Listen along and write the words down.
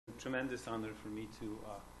tremendous honor for me to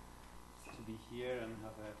be here and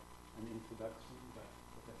have an introduction by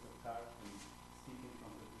Professor Tarp and speak in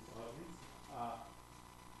front of this audience.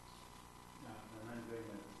 And I'm very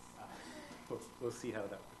nervous. We'll see how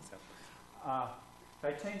that works out. If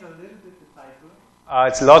I change a little bit the title,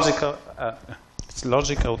 it's logical. It's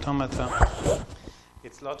logic automata.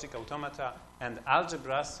 It's logic automata and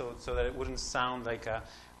algebra, so that it wouldn't sound like a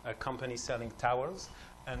company selling towels.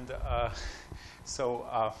 And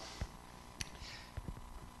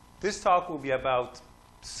this talk will be about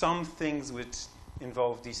some things which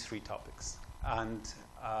involve these three topics. And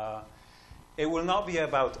it will not be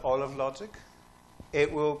about all of logic.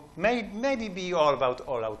 It will maybe be all about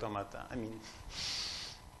all automata. I mean,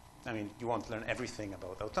 you won't learn everything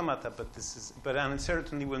about automata, but it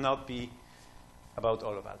certainly will not be about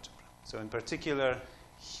all of algebra. So in particular,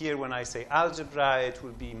 here when I say algebra, it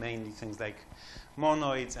will be mainly things like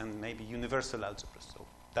monoids and maybe universal algebra, so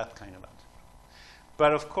that kind of algebra.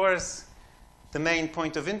 But of course, the main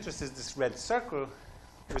point of interest is this red circle,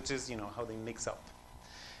 which is, how they mix up.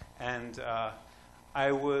 And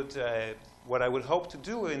what I would hope to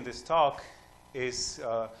do in this talk is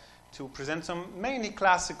to present some mainly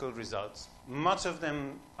classical results, much of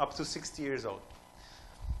them up to 60 years old,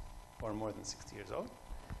 or more than 60 years old.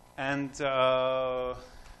 And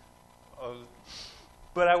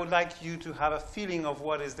but I would like you to have a feeling of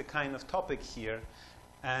what is the kind of topic here,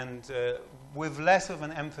 and with less of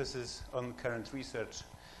an emphasis on current research,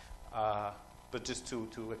 but just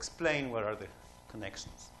to explain what are the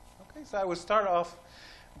connections. Okay, so I will start off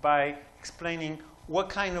by explaining what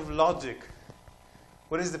kind of logic,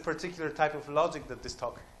 what is the particular type of logic that this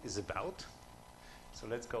talk is about. So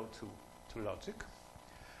let's go to logic.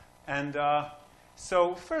 And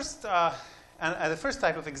so first, the first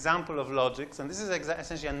type of example of logics, and this is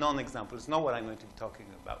essentially a non-example, it's not what I'm going to be talking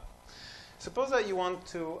about. Suppose that you want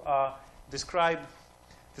to describe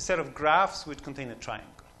the set of graphs which contain a triangle.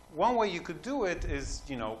 One way you could do it is,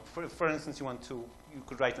 for instance, you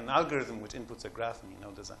could write an algorithm which inputs a graph,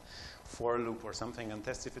 and there's a for loop or something, and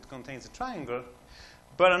test if it contains a triangle.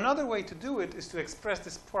 But another way to do it is to express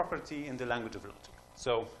this property in the language of logic.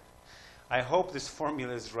 So I hope this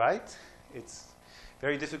formula is right. It's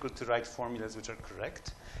very difficult to write formulas which are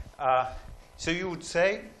correct. So you would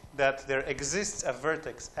say that there exists a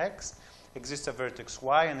vertex x, exists a vertex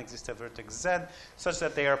y, and exists a vertex z, such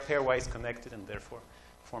that they are pairwise connected and therefore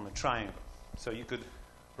form a triangle. So you could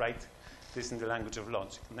write this in the language of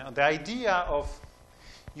logic. Now, the idea of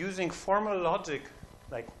using formal logic,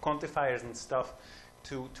 like quantifiers and stuff,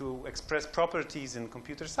 to express properties in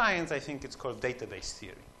computer science, I think it's called database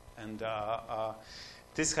theory. And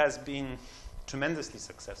this has been tremendously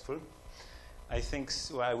successful. I think,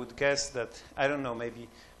 so I would guess that, I don't know, maybe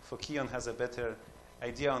Fokion has a better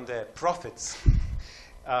idea on the profits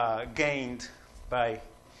gained by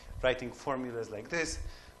writing formulas like this.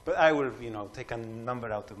 But I will, take a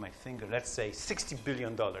number out of my finger. Let's say $60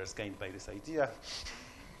 billion gained by this idea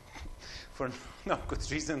for no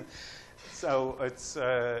good reason. So it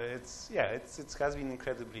has been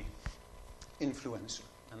incredibly influential.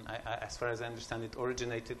 And as far as I understand, it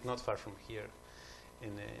originated not far from here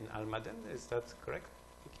in Almaden. Is that correct?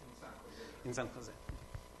 In San Jose.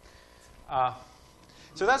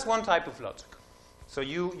 So that's one type of logic. So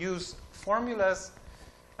you use formulas,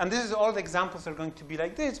 and this is all the examples are going to be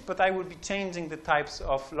like this, but I will be changing the types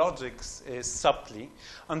of logics subtly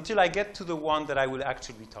until I get to the one that I will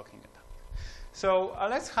actually be talking about. So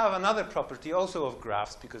let's have another property also of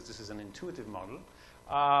graphs, because this is an intuitive model.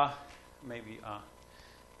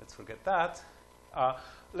 Let's forget that.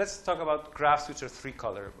 Let's talk about graphs which are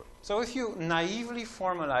three-colorable. So if you naively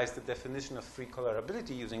formalize the definition of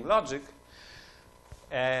three-colorability using logic,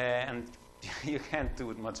 and you can't do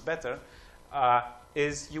it much better,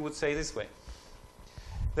 is you would say this way.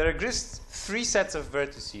 There exist three sets of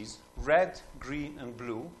vertices, red, green, and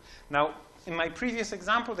blue. Now, in my previous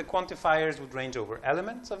example, the quantifiers would range over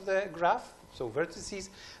elements of the graph, so vertices.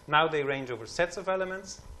 Now they range over sets of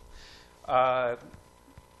elements.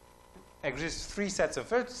 Exists three sets of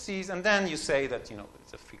vertices, and then you say that,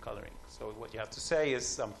 it's a free coloring. So what you have to say is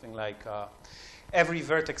something like every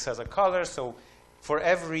vertex has a color, so for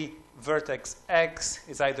every vertex x,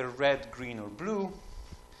 it's either red, green, or blue.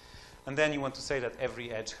 And then you want to say that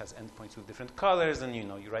every edge has endpoints with different colors, and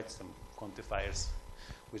you write some quantifiers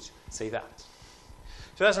which say that.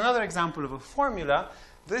 So that's another example of a formula.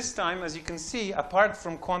 This time, as you can see, apart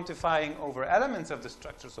from quantifying over elements of the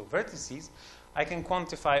structure, so vertices, I can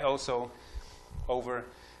quantify also over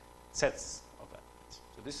sets of elements.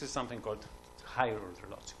 So this is something called higher order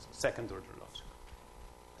logic, so second order logic.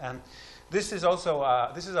 And this is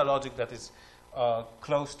also this is a logic that is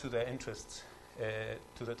close to the interests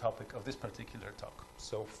to the topic of this particular talk.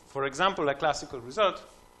 So, for example, a classical result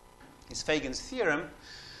is Fagin's theorem,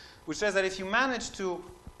 which says that if you manage to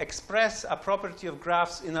express a property of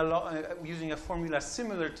graphs in using a formula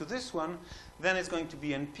similar to this one, then it's going to be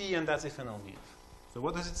NP, and that's if and only if. So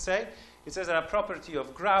what does it say? It says that a property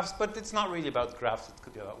of graphs, but it's not really about graphs, it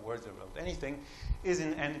could be about words or about anything, is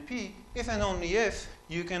in NP if and only if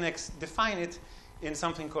you can define it in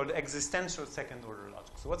something called existential second-order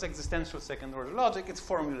logic. So what's existential second-order logic? It's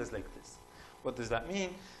formulas like this. What does that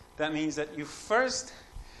mean? That means that you first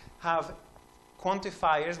have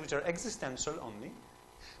quantifiers which are existential only,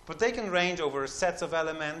 but they can range over sets of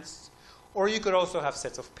elements, or you could also have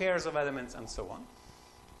sets of pairs of elements and so on.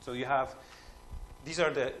 So you have, these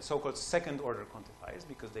are the so-called second-order quantifiers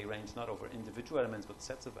because they range not over individual elements but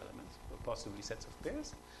sets of elements, or possibly sets of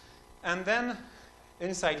pairs. And then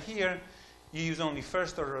inside here, you use only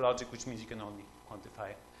first-order logic, which means you can only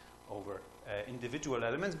quantify over individual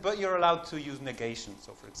elements, but you're allowed to use negation.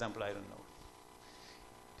 So, for example, I don't know,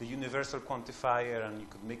 the universal quantifier, and you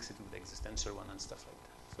could mix it with the existential one and stuff like that.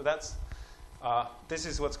 So that's, this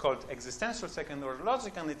is what's called existential second-order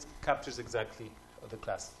logic, and it captures exactly the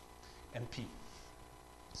class NP.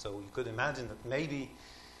 So you could imagine that maybe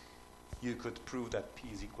you could prove that P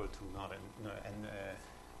is equal to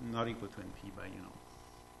not equal to NP by, you know,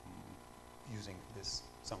 using this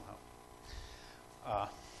somehow,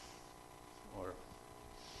 or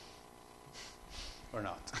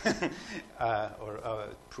not, or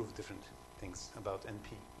prove different things about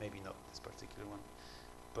NP. Maybe not this particular one,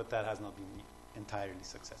 but that has not been entirely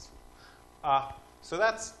successful. So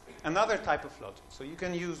that's another type of logic. So you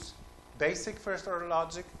can use basic first-order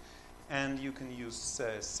logic, and you can use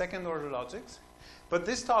second-order logics. But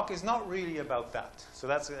this talk is not really about that. So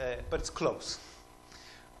that's, but it's close.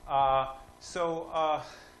 I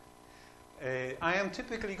am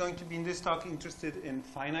typically going to be in this talk interested in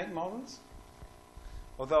finite models,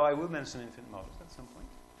 although I will mention infinite models at some point.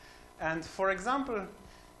 And for example,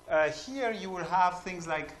 here you will have things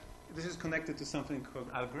like, this is connected to something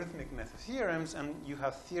called algorithmic method theorems, and you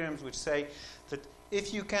have theorems which say that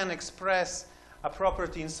if you can express a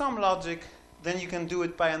property in some logic, then you can do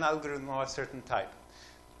it by an algorithm of a certain type.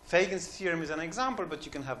 Fagin's theorem is an example, but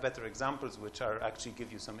you can have better examples which are actually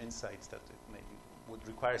give you some insights that maybe would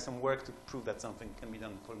require some work to prove that something can be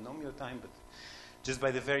done in polynomial time, but just by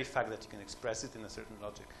the very fact that you can express it in a certain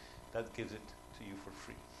logic, that gives it to you for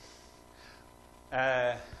free.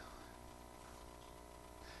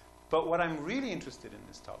 But what I'm really interested in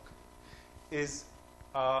this talk is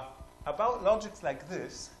about logics like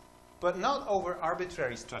this, but not over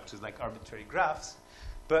arbitrary structures like arbitrary graphs,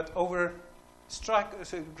 but over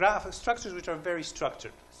structures which are very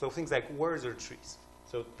structured. So things like words or trees.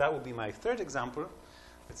 So that would be my third example.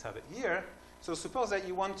 Let's have it here. So suppose that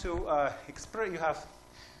you want to you have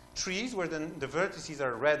trees where the vertices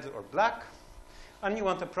are red or black, and you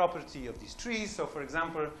want a property of these trees. So for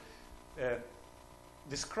example,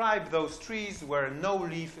 describe those trees where no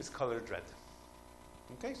leaf is colored red.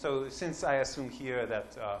 Okay, so since I assume here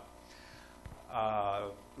that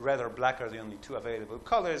red or black are the only two available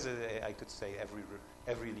colors, I could say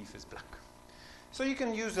every leaf is black. So you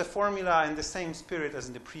can use the formula in the same spirit as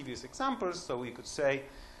in the previous examples. So we could say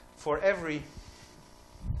for every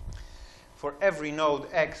node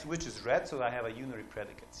x which is red, so I have a unary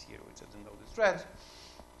predicates here which the node is red,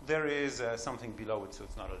 there is something below it, so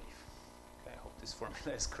it's not a leaf. Okay, I hope this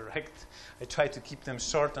formula is correct. I try to keep them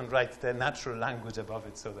short and write the natural language above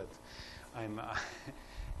it so that I'm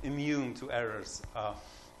immune to errors.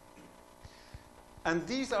 And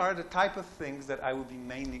these are the type of things that I will be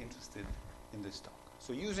mainly interested in this talk.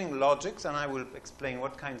 So using logics, and I will explain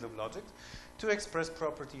what kinds of logics, to express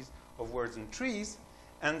properties of words and trees.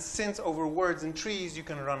 And since over words and trees you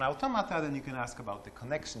can run automata, then you can ask about the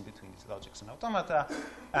connection between these logics and automata,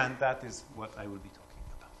 and that is what I will be talking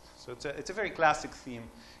about. So it's a very classic theme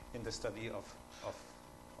in the study of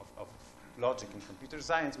logic in computer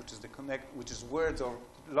science, which is words or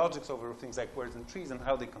logics over things like words and trees and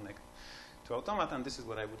how they connect to automata, and this is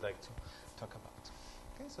what I would like to talk about.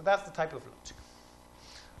 Okay, so that's the type of logic.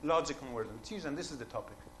 Logic on words and trees, and this is the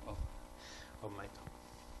topic of my talk.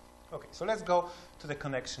 Okay, so let's go to the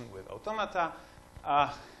connection with automata.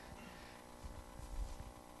 I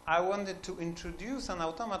wanted to introduce an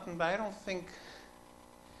automaton, but I don't think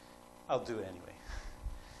I'll do it anyway.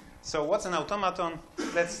 So what's an automaton?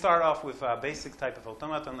 Let's start off with a basic type of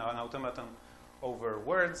automaton, an automaton over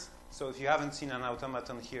words. So if you haven't seen an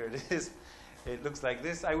automaton, here it is. It looks like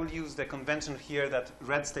this. I will use the convention here that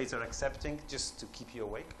red states are accepting, just to keep you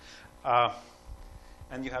awake.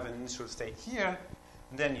 And you have an initial state here.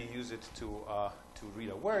 and then you use it to read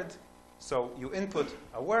a word. So you input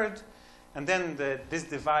a word, and then this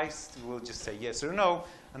device will just say yes or no,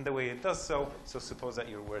 and the way it does so suppose that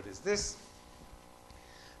your word is this.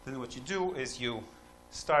 Then what you do is you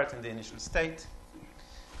start in the initial state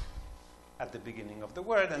at the beginning of the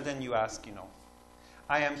word, and then you ask,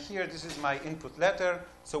 I am here, this is my input letter,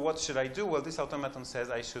 so what should I do? Well, this automaton says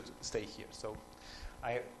I should stay here. So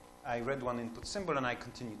I read one input symbol, and I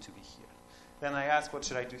continue to be here. Then I ask, what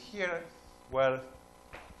should I do here? Well,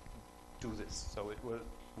 do this. So it will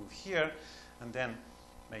move here, and then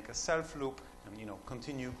make a self loop, and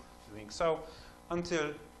continue doing so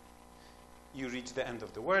until you reach the end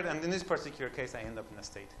of the word. And in this particular case, I end up in a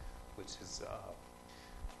state which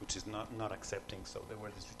is not accepting, so the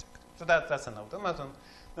word is rejected. So that's an automaton.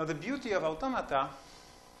 Now the beauty of automata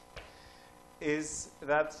is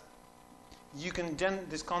that you can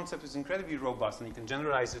this concept is incredibly robust, and you can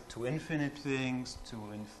generalize it to infinite things,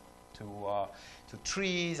 to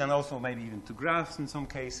trees, and also maybe even to graphs in some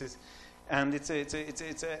cases. And it's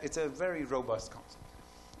a very robust concept.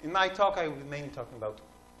 In my talk, I will be mainly talking about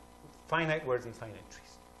finite words and finite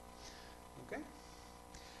trees. Okay.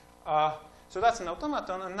 So that's an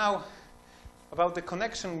automaton, and now about the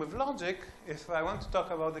connection with logic. If I want to talk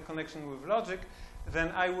about the connection with logic,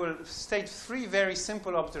 then I will state 3 very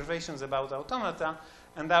simple observations about automata,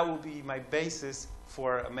 and that will be my basis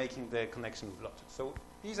for making the connection with logic. So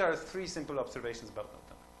these are 3 simple observations about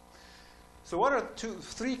automata. So what are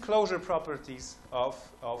 3 closure properties of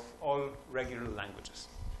all regular languages?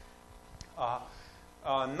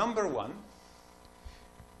 Number 1,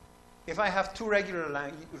 if I have 2 regular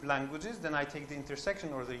languages, then I take the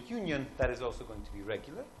intersection or the union that is also going to be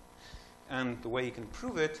regular. And the way you can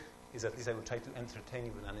prove it is, at least I will try to entertain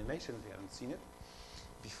you with animation if you haven't seen it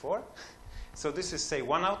before. So this is, say,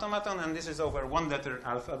 one automaton, and this is over 1-letter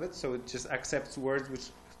alphabet, so it just accepts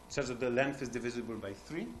words such that the length is divisible by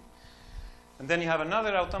 3. And then you have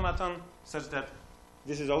another automaton such that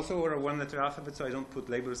this is also over a 1-letter alphabet, so I don't put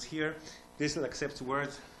labels here. This will accept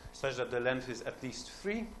words such that the length is at least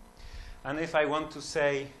 3. And if I want to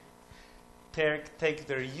say take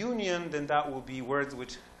their union, then that will be words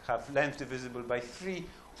which have length divisible by 3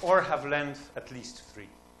 or have length at least 3.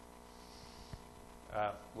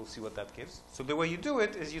 We'll see what that gives. So the way you do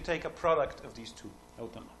it is you take a product of these 2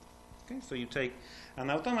 automata. Okay? So you take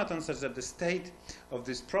an automaton such that the state of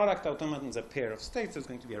this product automaton is a pair of states. So it's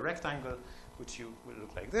going to be a rectangle, which will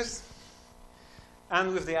look like this.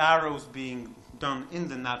 And with the arrows being done in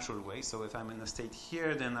the natural way. So if I'm in a state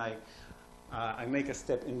here, then I make a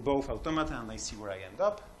step in both automata, and I see where I end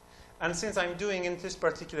up. And since I'm doing, in this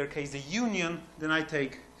particular case, the union, then I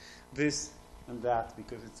take this and that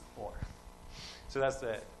because it's OR. So that's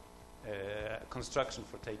the construction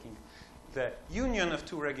for taking the union of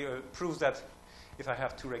 2 regular, proves that if I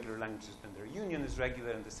have 2 regular languages, then their union is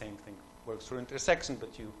regular, and the same thing works for intersection,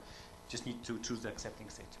 but you just need to choose the accepting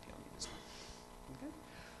state to be only this one.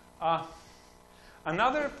 Okay?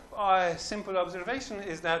 Another simple observation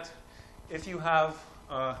is that if you have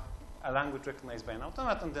a language recognized by an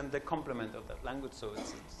automaton, then the complement of that language, so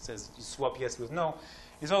it says you swap yes with no,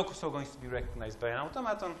 is also going to be recognized by an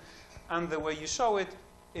automaton. And the way you show it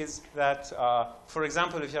is that, for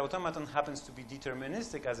example, if your automaton happens to be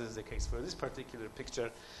deterministic, as is the case for this particular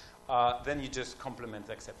picture, then you just complement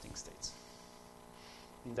the accepting states.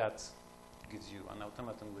 And that gives you an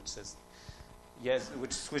automaton which says yes,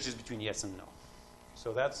 which switches between yes and no.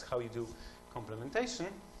 So that's how you do complementation.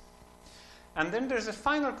 And then there's a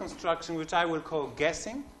final construction which I will call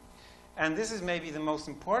guessing. And this is maybe the most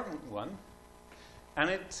important one. And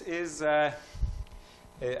it is the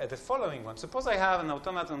following one. Suppose I have an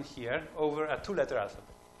automaton here over a 2-letter alphabet.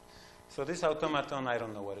 So this automaton, I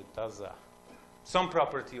don't know what it does. Some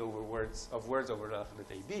property over words over the alphabet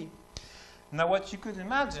AB. Now what you could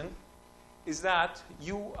imagine is that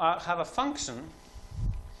you have a function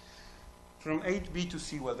from A to B to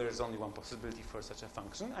C, where there is only one possibility for such a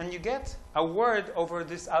function, and you get a word over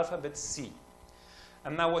this alphabet C.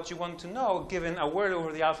 And now what you want to know, given a word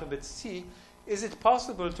over the alphabet C, is it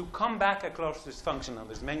possible to come back across this function? Now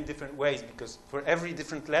there's many different ways, because for every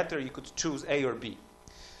different letter you could choose A or B.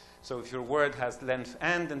 So if your word has length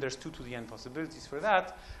n, then there's 2 to the n possibilities for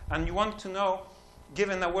that. And you want to know,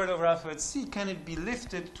 given a word over alphabet C, can it be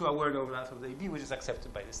lifted to a word over alphabet AB, which is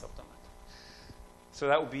accepted by this automata? So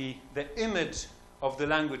that would be the image of the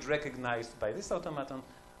language recognized by this automaton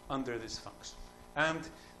under this function. And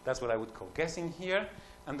that's what I would call guessing here.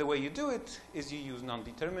 And the way you do it is you use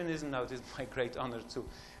non-determinism. Now it is my great honor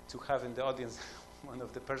to have in the audience one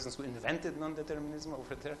of the persons who invented non-determinism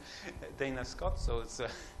over there, Dana Scott. So it's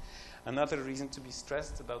another reason to be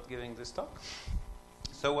stressed about giving this talk.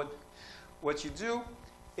 So what you do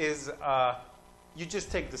is you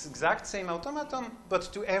just take this exact same automaton, but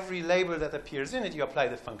to every label that appears in it, you apply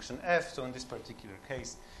the function f. So in this particular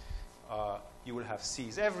case, you will have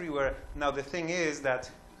C's everywhere. Now the thing is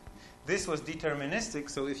that this was deterministic,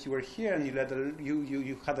 so if you were here and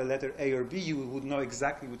you had a letter A or B, you would know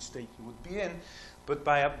exactly which state you would be in. But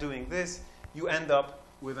by doing this, you end up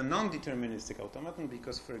with a non-deterministic automaton,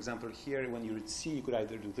 because, for example, here, when you read C, you could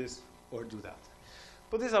either do this or do that.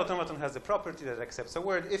 But this automaton has the property that accepts a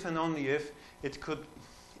word if and only if it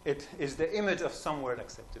is the image of some word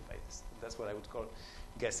accepted by this. That's what I would call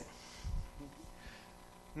guessing.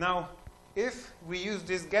 Now, if we use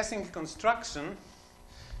this guessing construction,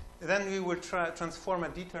 then we will transform a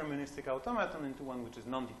deterministic automaton into one which is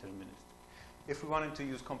non-deterministic. If we wanted to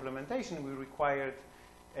use complementation, we required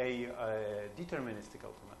a deterministic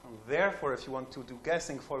automaton. Therefore, if you want to do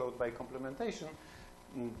guessing followed by complementation,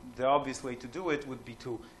 the obvious way to do it would be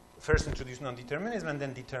to first introduce non-determinism and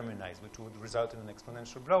then determinize, which would result in an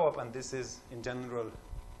exponential blow-up. And this is, in general,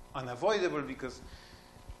 unavoidable, because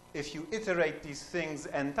if you iterate these things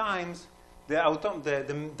n times, the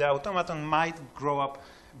automaton might blow up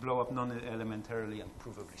non-elementarily and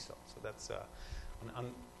provably so. So that's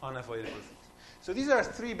an unavoidable thing. So these are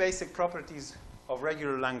three basic properties of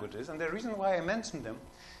regular languages. And the reason why I mention them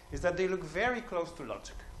is that they look very close to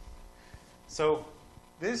logic. So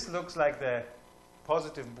this looks like the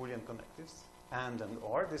positive Boolean connectives, and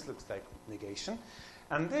or. This looks like negation.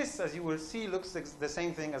 And this, as you will see, looks like the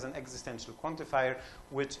same thing as an existential quantifier,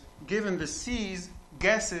 which, given the C's,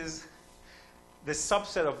 guesses the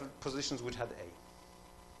subset of positions which had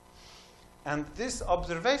A. And this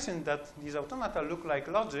observation that these automata look like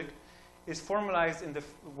logic is formalized in the,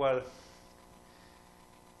 will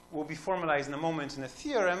be formalized in a moment in a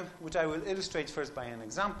theorem, which I will illustrate first by an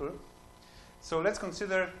example. So let's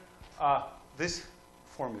consider this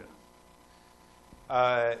formula.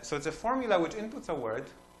 So it's a formula which inputs a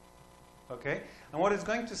word, okay? And what it's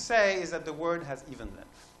going to say is that the word has even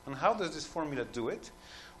length. And how does this formula do it?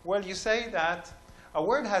 Well, you say that a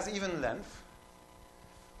word has even length,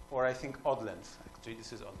 or I think odd length. Actually,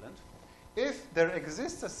 this is odd length. If there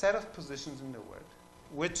exists a set of positions in the word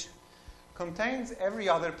which contains every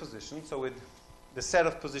other position, so the set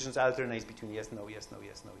of positions alternates between yes, no, yes, no,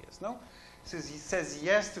 yes, no, yes, no. So he says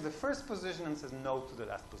yes to the first position and says no to the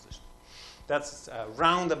last position. That's a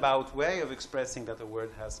roundabout way of expressing that a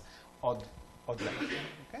word has odd length.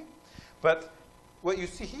 Okay? But what you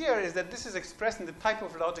see here is that this is expressed in the type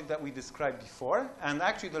of logic that we described before. And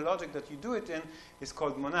actually, the logic that you do it in is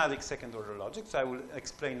called monadic second-order logic. So I will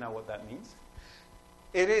explain now what that means.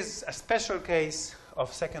 It is a special case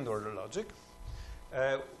of second-order logic.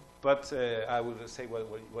 But I will say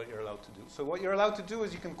what you're allowed to do. So what you're allowed to do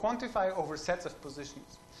is you can quantify over sets of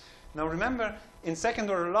positions. Now remember, in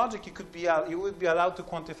second-order logic, you would be allowed to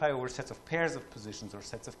quantify over sets of pairs of positions or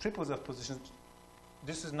sets of triples of positions.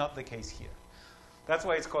 This is not the case here. That's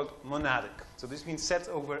why it's called monadic. So this means sets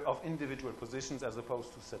of individual positions as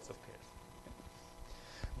opposed to sets of pairs. Okay?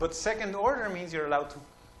 But second-order means you're allowed to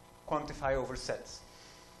quantify over sets.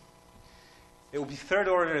 It will be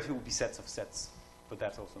third-order if it would be sets of sets. But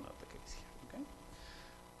that's also not the case here. Okay?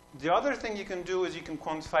 The other thing you can do is you can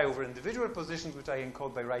quantify over individual positions, which I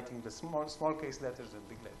encode by writing the small case letters and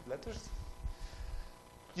big letters.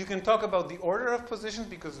 You can talk about the order of positions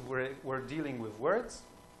because we're dealing with words,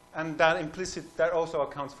 and that also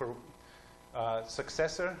accounts for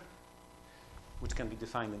successor, which can be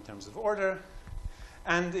defined in terms of order.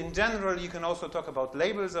 And in general, you can also talk about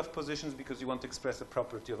labels of positions because you want to express a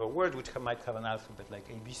property of a word which might have an alphabet like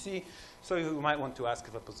ABC. So you might want to ask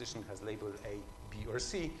if a position has label A, B, or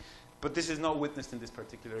C. But this is not witnessed in this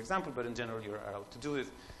particular example, but in general, you're allowed to do it.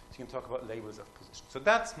 So you can talk about labels of positions. So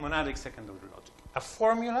that's monadic second-order logic. A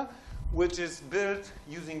formula which is built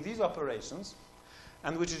using these operations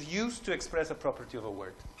and which is used to express a property of a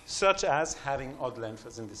word, such as having odd length,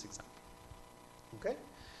 as in this example. Okay?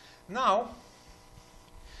 Now,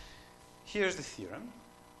 here's the theorem,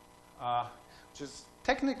 which is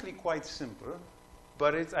technically quite simple,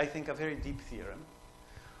 but it's, I think, a very deep theorem.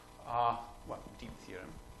 Deep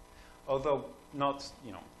theorem. Although not,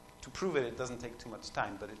 to prove it, it doesn't take too much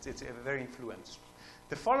time, but it's very influential.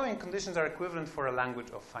 The following conditions are equivalent for a language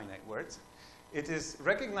of finite words. It is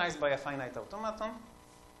recognized by a finite automaton,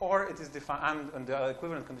 or it is defined, and the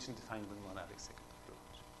equivalent condition defined with monadic second-order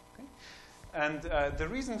logic. Okay? And the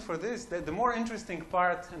reason for this, the more interesting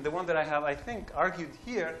part, and the one that I have, I think, argued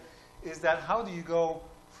here, is that how do you go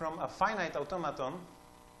from a finite automaton,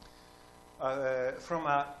 from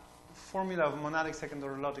a formula of monadic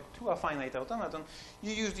second-order logic to a finite automaton?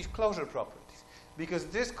 You use these closure properties. because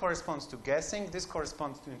this corresponds to guessing, this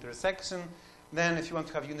corresponds to intersection. Then if you want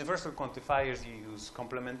to have universal quantifiers, you use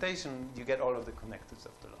complementation, you get all of the connectors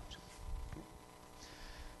of the logic.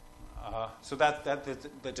 So that's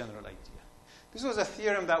the general idea. This was a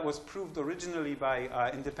theorem that was proved originally by,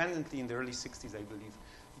 independently in the early 60s, I believe,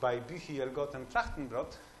 by Büchi, Ergot, and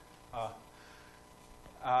Trachtenbrot,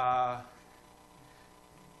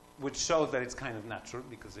 which shows that it's kind of natural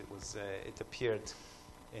because it appeared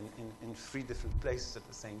in 3 different places at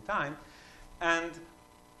the same time. And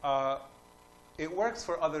it works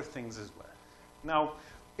for other things as well. Now,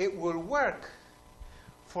 it will work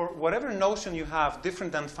for whatever notion you have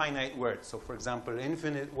different than finite words. So, for example,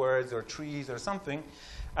 infinite words or trees or something,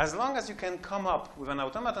 as long as you can come up with an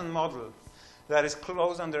automaton model that is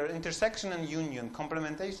closed under intersection and union,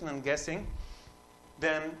 complementation and guessing,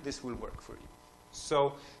 then this will work for you.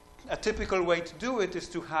 So a typical way to do it is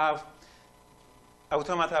to have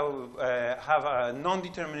automata have a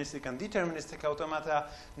non-deterministic and deterministic automata.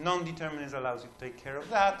 Non-determinism allows you to take care of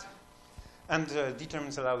that, and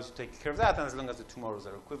determinism allows you to take care of that, and as long as the two models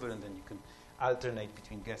are equivalent, then you can alternate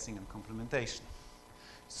between guessing and complementation.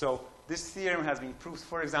 So this theorem has been proved,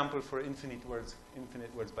 for example, for infinite words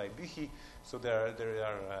by Büchi. So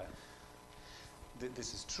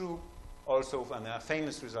this is true. Also, and a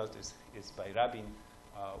famous result is by Rabin,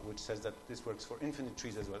 which says that this works for infinite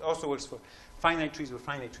trees as well. Also works for finite trees, where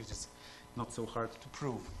finite trees is not so hard to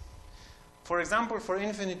prove. For example, for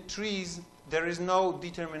infinite trees, there is no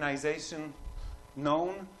determinization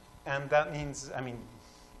known, and that means, I mean,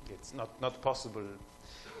 it's not possible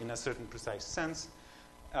in a certain precise sense.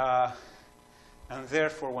 And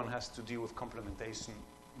therefore, one has to deal with complementation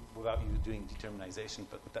without you doing determinization,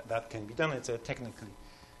 but that can be done. It's a technically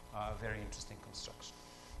very interesting construction.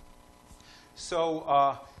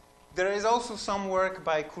 So there is also some work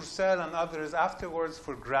by Courcelle and others afterwards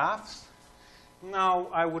for graphs. Now,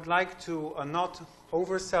 I would like to not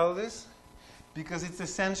oversell this, because it's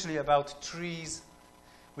essentially about trees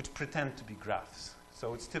which pretend to be graphs.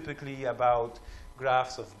 So it's typically about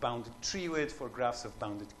graphs of bounded tree width or graphs of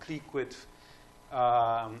bounded clique width.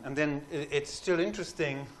 And then it's still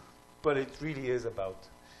interesting, but it really is about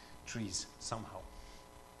trees somehow.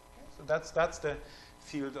 So that's the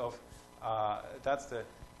field of, that's the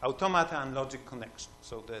automata and logic connection.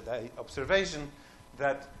 So the observation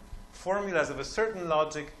that formulas of a certain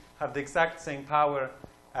logic have the exact same power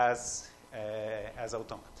as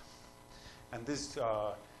automata. And this,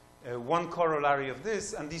 one corollary of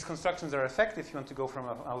this, and these constructions are effective if you want to go from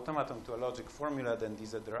an automaton to a logic formula, then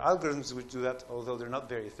there are algorithms which do that, although they're not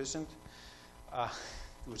very efficient,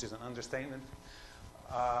 which is an understatement.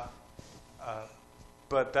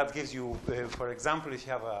 But that gives you, for example, if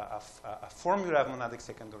you have a formula of monadic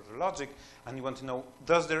second-order logic, and you want to know,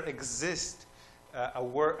 does there exist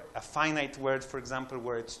a finite word, for example,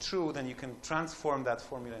 where it's true, then you can transform that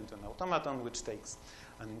formula into an automaton, which takes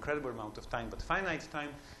an incredible amount of time, but finite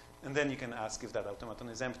time, and then you can ask if that automaton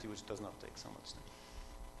is empty, which does not take so much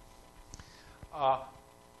time.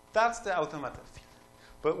 That's the automata field.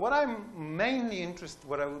 But what I would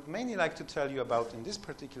mainly like to tell you about in this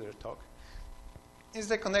particular talk is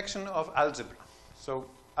the connection of algebra. So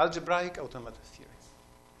algebraic automata theory.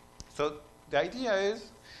 So the idea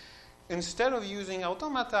is, instead of using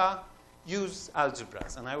automata, use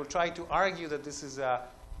algebras. And I will try to argue that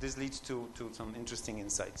this leads to some interesting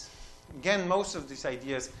insights. Again, most of these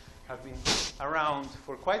ideas have been around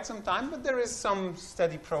for quite some time, but there is some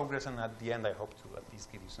steady progress, and at the end I hope to at least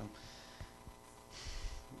give you some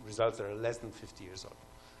results that are less than 50 years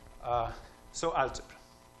old. So algebra.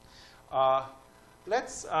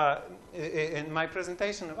 In my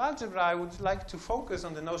presentation of algebra, I would like to focus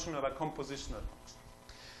on the notion of a compositional function.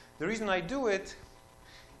 The reason I do it,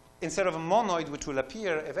 instead of a monoid, which will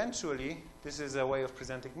appear eventually, this is a way of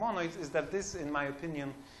presenting monoids, is that this, in my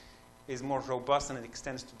opinion, is more robust and it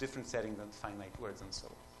extends to different settings than finite words and so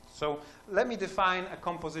on. So let me define a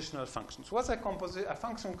compositional function. So what's a compositional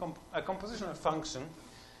function?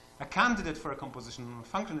 A candidate for a compositional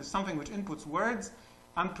function is something which inputs words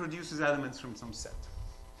and produces elements from some set.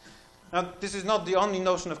 Now, this is not the only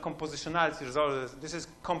notion of compositionality. This is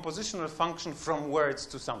compositional function from words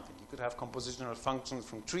to something. You could have compositional functions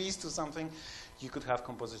from trees to something. You could have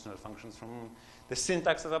compositional functions from the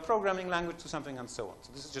syntax of a programming language to something, and so on.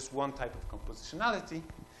 So this is just one type of compositionality.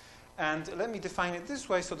 And let me define it this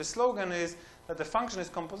way. So the slogan is that the function is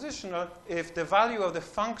compositional if the value of the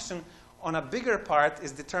function on a bigger part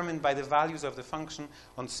is determined by the values of the function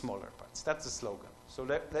on smaller parts. That's the slogan. So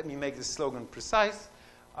let me make this slogan precise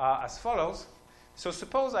as follows. So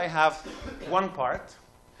suppose I have one part,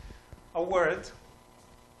 a word.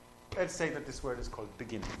 Let's say that this word is called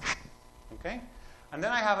beginning. Okay? And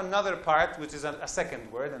then I have another part, which is a second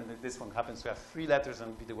word, and this one happens to have 3 letters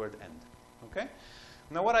and be the word end. Okay?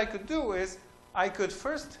 Now what I could do is, I could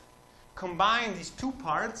first combine these 2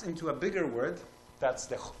 parts into a bigger word.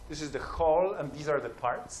 This is the whole, and these are the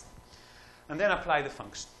parts. And then apply the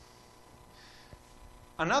function.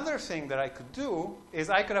 Another thing that I could do is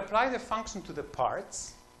I could apply the function to the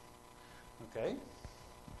parts, okay,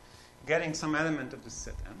 getting some element of the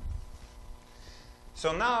set M.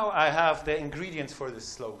 So now I have the ingredients for this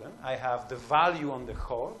slogan. I have the value on the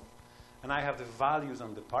whole, and I have the values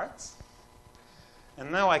on the parts.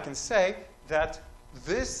 And now I can say that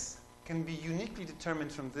this can be uniquely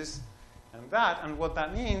determined from this and that. And what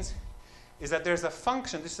that means is that there's a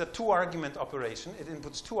function. This is a 2-argument operation. It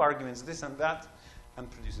inputs 2 arguments, this and that, and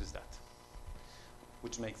produces that,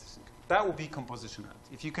 which makes this. That will be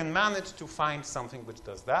compositionality. If you can manage to find something which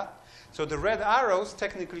does that. So the red arrows,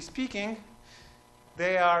 technically speaking,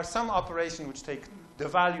 they are some operation which take the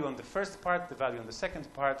value on the first part, the value on the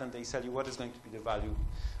second part, and they tell you what is going to be the value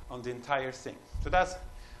on the entire thing. So that's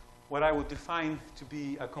what I would define to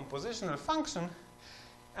be a compositional function.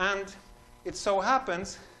 And it so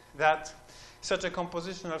happens that such a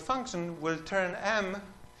compositional function will turn M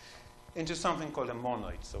into something called a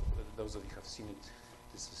monoid. So those of you who have seen it,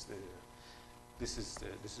 this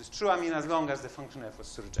is true. I mean, as long as the function f was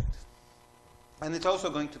surjective. And it's also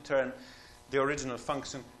going to turn the original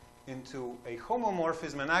function into a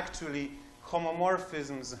homomorphism. And actually,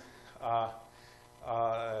 homomorphisms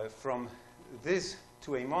from this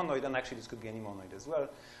to a monoid, and actually this could be any monoid as well,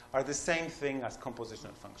 are the same thing as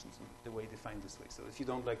compositional functions, the way defined this way. So if you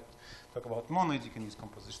don't like to talk about monoids, you can use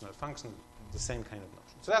compositional functions, the same kind of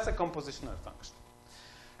notion. So that's a compositional function.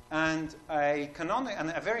 And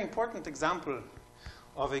a very important example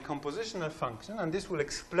of a compositional function, and this will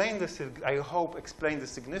explain I hope explain the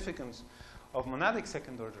significance of monadic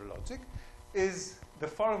second-order logic, is the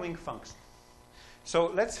following function. So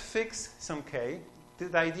let's fix some k.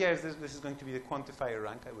 The idea is this is going to be the quantifier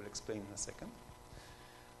rank. I will explain in a second.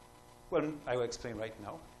 Well, I will explain right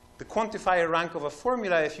now. The quantifier rank of a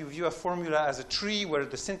formula, if you view a formula as a tree, where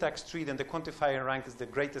the syntax tree, then the quantifier rank is the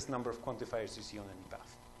greatest number of quantifiers you see on any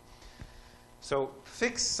path. So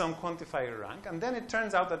fix some quantifier rank, and then it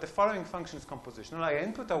turns out that the following function is compositional. I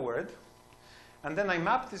input a word, and then I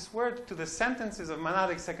map this word to the sentences of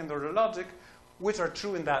monadic second-order logic, which are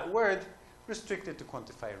true in that word, restricted to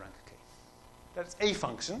quantifier rank k. That's a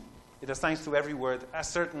function. It assigns to every word a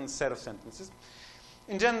certain set of sentences.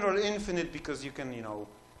 In general, infinite, because you can,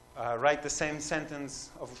 write the same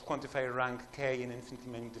sentence of quantifier rank k in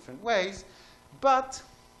infinitely many different ways. But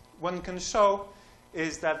one can show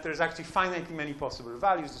is that there's actually finitely many possible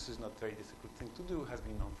values. This is not a very difficult thing to do. Has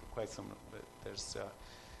been known for quite some.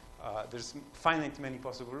 There's finitely many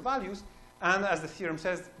possible values, and as the theorem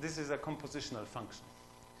says, this is a compositional function.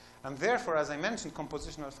 And therefore, as I mentioned,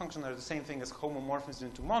 compositional functions are the same thing as homomorphisms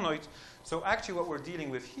into monoids. So actually, what we're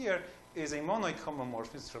dealing with here is a monoid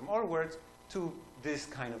homomorphism from all words to this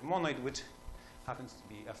kind of monoid, which happens to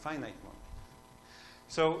be a finite monoid.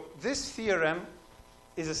 So this theorem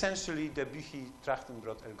is essentially the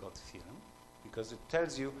Büchi-Trachtenbrot-Ergot theorem, because it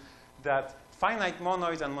tells you that finite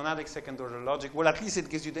monoids and monadic second-order logic, well, at least it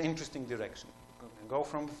gives you the interesting direction. You can go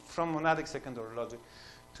from monadic second-order logic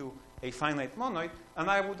to a finite monoid. And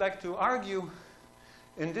I would like to argue,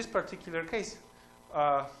 in this particular case,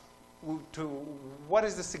 to what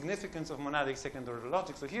is the significance of monadic second-order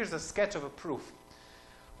logic. So here's a sketch of a proof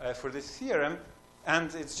for this theorem,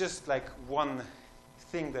 and it's just like one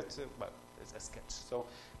thing that, well, it's a sketch. So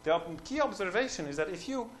the key observation is that if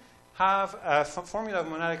you have a formula of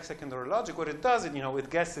monadic second-order logic, what it does, it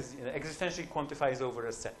guesses, existentially quantifies over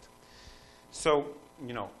a set. So,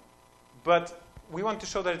 but we want to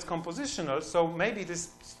show that it's compositional, so maybe this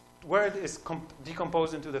word is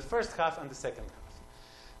decomposed into the first half and the second half.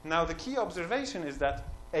 Now, the key observation is that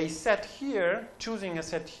a set here, choosing a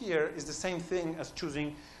set here, is the same thing as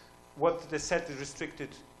choosing what the set is restricted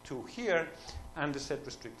to here and the set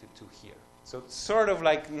restricted to here. So it sort of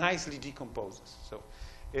like nicely decomposes. So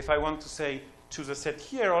if I want to say choose a set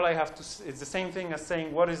here, all I have to it's the same thing as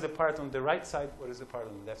saying what is the part on the right side, what is the part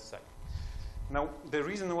on the left side. Now, the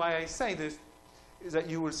reason why I say this is that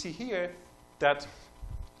you will see here that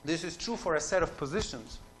this is true for a set of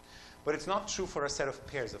positions, but it's not true for a set of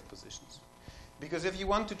pairs of positions. Because if you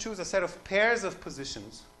want to choose a set of pairs of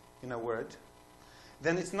positions in a word,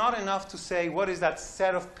 then it's not enough to say what is that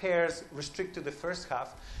set of pairs restricted to the first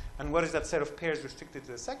half and what is that set of pairs restricted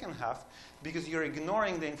to the second half, because you're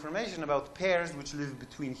ignoring the information about pairs which live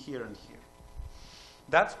between here and here.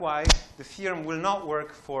 That's why the theorem will not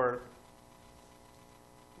work for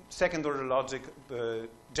second-order logic,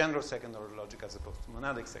 general second-order logic as opposed to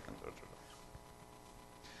monadic second-order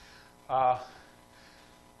logic.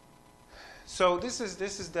 So this is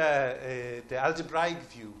the algebraic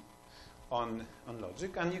view on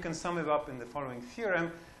logic, and you can sum it up in the following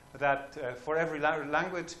theorem that for every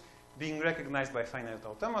language, being recognized by a finite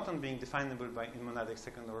automaton, being definable by in monadic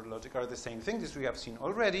second-order logic are the same thing. This we have seen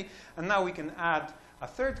already, and now we can add a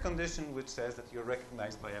third condition which says that you're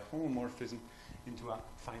recognized by a homomorphism into a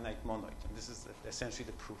finite monoid. And this is essentially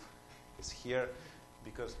the proof is here,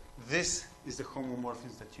 because this is the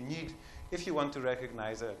homomorphism that you need if you want to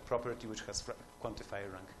recognize a property which has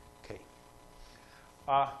quantifier rank k.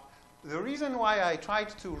 The reason why I tried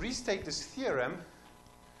to restate this theorem,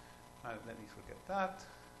 let me forget that.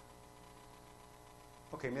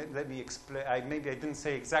 Okay, let me explain. Maybe I didn't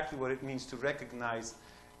say exactly what it means to recognize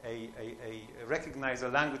recognize a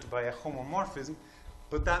language by a homomorphism,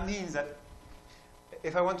 but that means that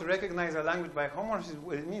if I want to recognize a language by a homomorphism,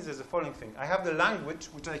 what it means is the following thing. I have the language,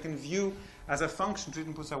 which I can view as a function, which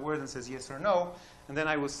inputs a word and says yes or no, and then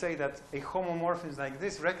I will say that a homomorphism like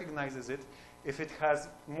this recognizes it if it has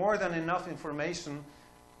more than enough information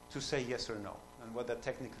to say yes or no. And what that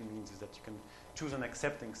technically means is that you can choose an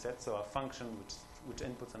accepting set, so a function which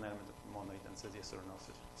inputs an element of the monoid and says yes or no,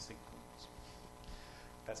 such a sequence.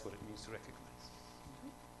 That's what it means to recognize.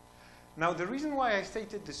 Now, the reason why I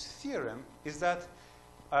stated this theorem is that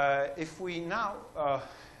if we now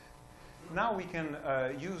we can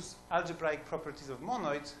use algebraic properties of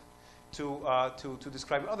monoids to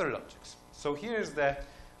describe other logics. So here's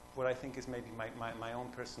what I think is maybe my own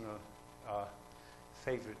personal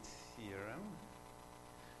favorite theorem.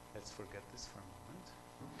 Let's forget this for a moment,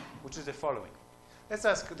 which is the following. Let's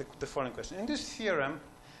ask the following question. In this theorem,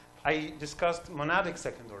 I discussed monadic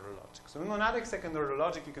second-order logic. So in monadic second-order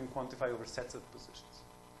logic, you can quantify over sets of positions.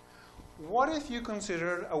 What if you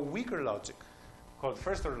consider a weaker logic called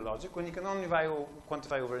first-order logic when you can only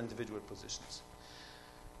quantify over individual positions?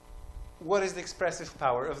 What is the expressive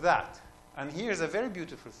power of that? And here's a very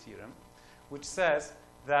beautiful theorem which says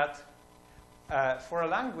that for a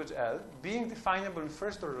language L, being definable in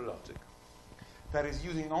first-order logic, that is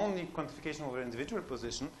using only quantification over individual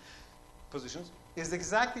positions, is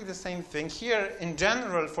exactly the same thing. Here, in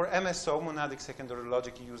general, for MSO, monadic second-order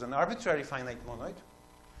logic, you use an arbitrary finite monoid.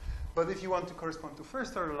 But if you want to correspond to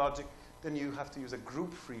first-order logic, then you have to use a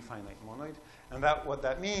group-free finite monoid. And what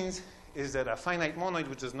that means is that a finite monoid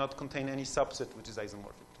which does not contain any subset which is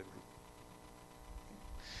isomorphic to a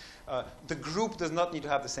group. The group does not need to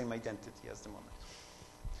have the same identity as the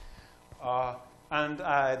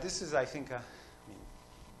monoid. This is, I think,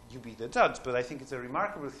 you be the judge, but I think it's a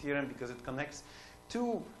remarkable theorem because it connects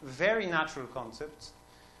two very natural concepts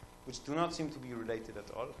which do not seem to be related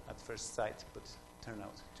at all at first sight, but turn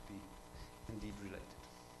out to be indeed related.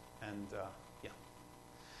 And yeah.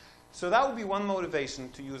 So that would be one motivation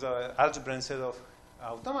to use algebra instead of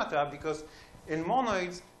automata, because in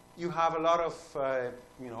monoids you have a lot of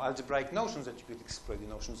algebraic notions that you could exploit, the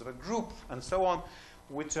notions of a group and so on,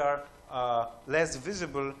 which are less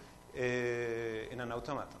visible in an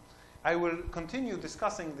automaton. I will continue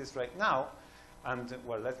discussing this right now, and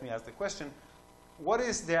well, let me ask the question: what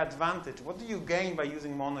is the advantage? What do you gain by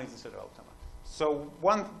using monoids instead of automata? So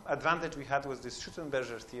one advantage we had was this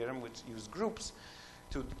Schutzenberger theorem, which used groups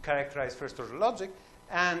to characterize first-order logic,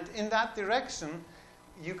 and in that direction,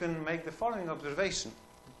 you can make the following observation.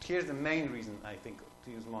 Here's the main reason, I think,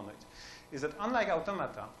 to use monoids, is that unlike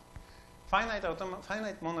automata, finite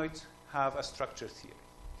monoids have a structure theory.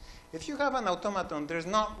 If you have an automaton, there's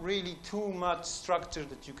not really too much structure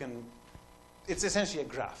that you can... It's essentially a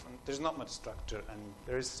graph, and there's not much structure, and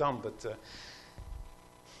there is some, but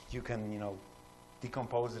you can,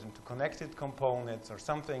 decompose it into connected components or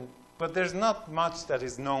something, but there's not much that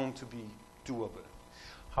is known to be doable.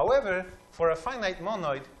 However, for a finite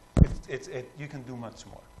monoid, you can do much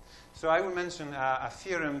more. So I will mention a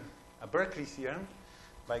theorem, a Berkeley theorem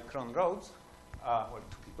by Cron-Rhodes,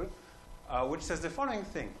 two people, which says the following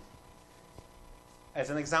thing. As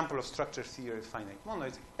an example of structure theory of finite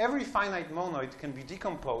monoids, every finite monoid can be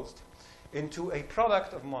decomposed into a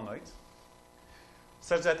product of monoids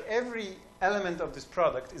such that every element of this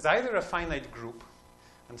product is either a finite group,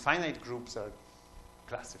 and finite groups are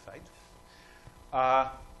classified,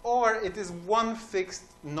 or it is one fixed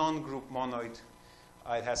non-group monoid.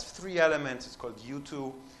 It has 3 elements. It's called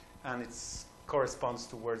U2, and it corresponds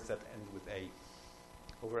to words that end with A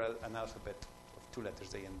over an alphabet of 2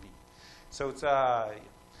 letters, A and B. So it's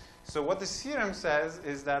so what this theorem says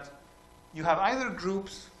is that you have either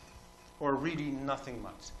groups or really nothing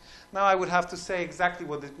much. Now I would have to say exactly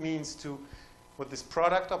what it means what this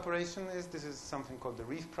product operation is. This is something called the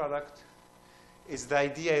Reef product. The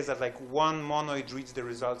idea is that like one monoid reads the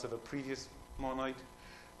results of a previous monoid.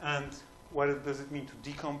 And what does it mean to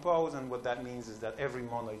decompose? And what that means is that every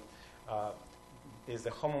monoid is a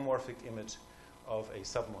homomorphic image of a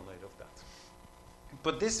submonoid of that.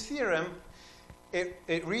 But this theorem,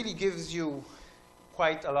 it really gives you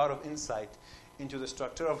quite a lot of insight into the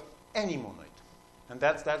structure of any monoid. And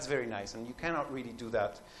that's very nice. And you cannot really do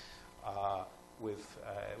that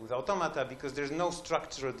with automata because there's no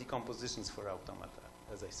structural decompositions for automata,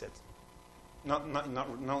 as I said.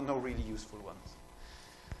 No really useful ones.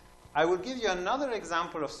 I will give you another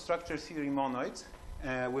example of structure theory monoids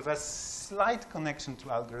with a slight connection to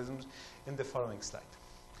algorithms in the following slide.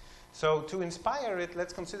 So to inspire it,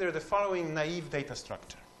 let's consider the following naive data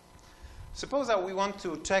structure. Suppose that we want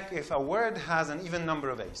to check if a word has an even number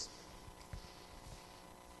of A's.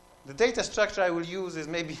 The data structure I will use is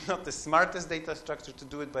maybe not the smartest data structure to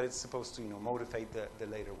do it, but it's supposed to motivate the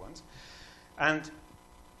later ones. And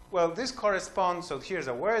well, this corresponds, so here's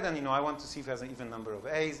a word, and I want to see if it has an even number of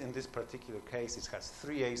A's. In this particular case, it has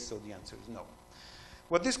 3 A's, so the answer is no.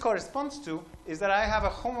 What this corresponds to is that I have a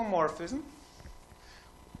homomorphism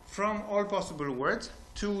from all possible words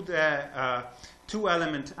to the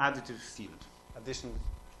two-element additive field. Addition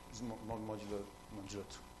is modulo 2.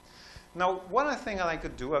 Now, one thing that I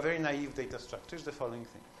could do, a very naive data structure, is the following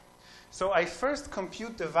thing. So I first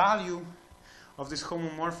compute the value of this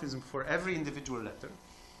homomorphism for every individual letter.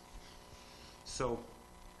 So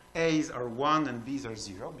A's are 1 and B's are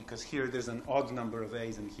 0, because here there's an odd number of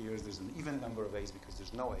A's, and here there's an even number of A's because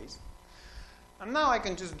there's no A's. And now I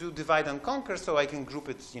can just do divide and conquer, so I can group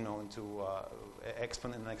it, into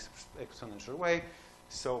exponential way.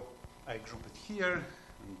 So I group it here,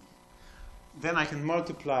 and then I can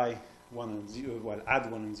multiply 1 and 0, well,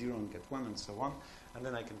 add 1 and 0 and get 1 and so on. And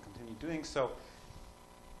then I can continue doing so.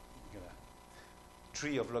 You get a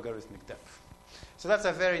tree of logarithmic depth. So that's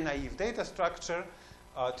a very naive data structure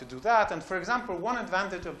to do that. And for example, one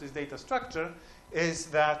advantage of this data structure is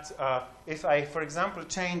that if I, for example,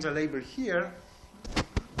 change a label here,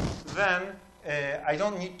 then I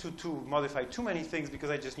don't need to modify too many things because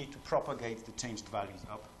I just need to propagate the changed values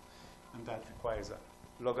up. And that requires a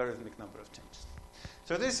logarithmic number of changes.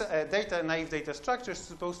 So this naive data structure is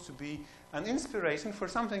supposed to be an inspiration for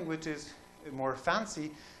something which is more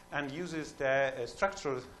fancy and uses the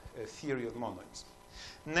structural theory of monoids.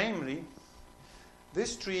 Namely,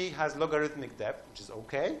 this tree has logarithmic depth, which is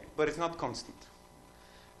okay, but it's not constant.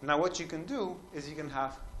 Now what you can do is you can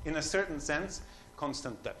have, in a certain sense,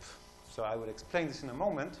 constant depth. So I will explain this in a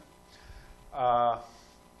moment.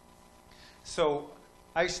 So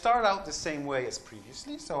I start out the same way as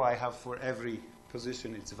previously. So I have for every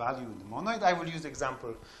position its value in the monoid. I will use the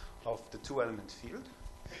example of the two-element field.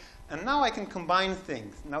 And now I can combine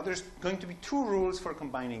things. Now there's going to be 2 rules for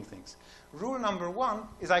combining things. Rule number 1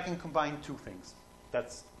 is I can combine 2 things.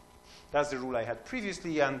 That's the rule I had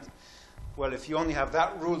previously. And well, if you only have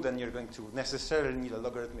that rule, then you're going to necessarily need a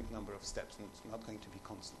logarithmic number of steps, and it's not going to be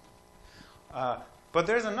constant. But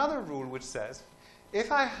there's another rule which says,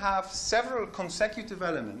 if I have several consecutive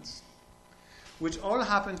elements which all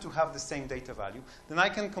happen to have the same data value, then I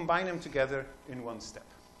can combine them together in one step.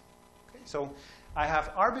 Okay? So I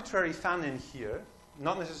have arbitrary fan-in here,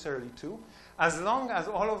 not necessarily 2, as long as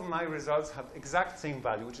all of my results have exact same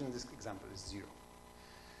value, which in this example is 0.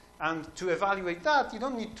 And to evaluate that, you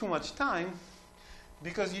don't need too much time,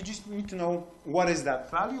 because you just need to know what is that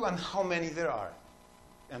value and how many there are.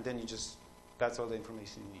 And then that's all the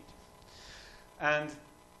information you need. And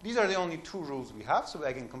these are the only 2 rules we have. So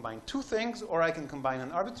I can combine 2 things, or I can combine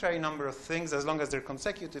an arbitrary number of things as long as they're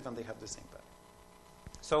consecutive and they have the same value.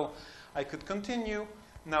 So I could continue.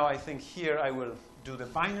 Now I think here I will do the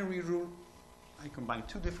binary rule. I combine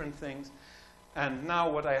 2 different things. And now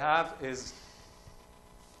what I have is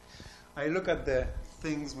I look at the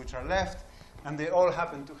things which are left, and they all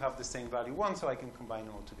happen to have the same value 1, so I can combine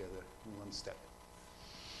them all together in one step.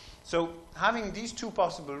 So having these 2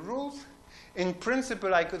 possible rules, in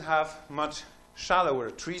principle, I could have much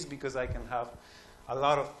shallower trees because I can have a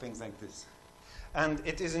lot of things like this. And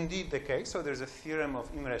it is indeed the case. So there's a theorem of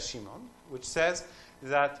Imre Szymon, which says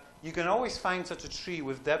that you can always find such a tree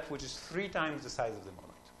with depth which is 3 times the size of the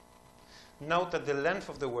monoid. Note that the length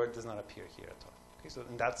of the word does not appear here at all. Okay, so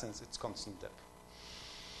in that sense, it's constant depth.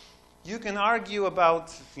 You can argue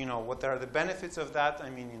about, what are the benefits of that. I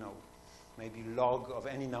mean, maybe log of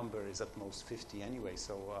any number is at most 50 anyway.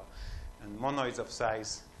 So, and monoids of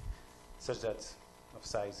size, such that of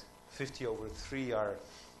size 50 over 3 are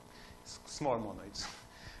small monoids.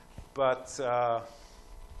 But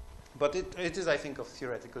But it is, I think, of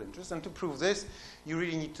theoretical interest. And to prove this, you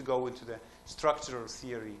really need to go into the structural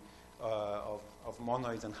theory of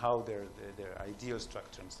monoids and how their ideal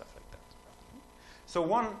structure and stuff like that. So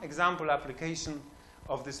one example application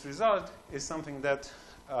of this result is something that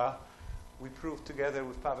we proved together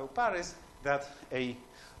with Paweł Parys, that a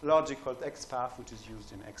logic called XPath, which is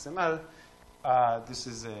used in XML, this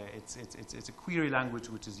is it's a query language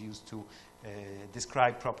which is used to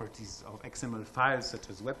describe properties of XML files such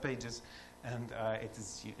as web pages, and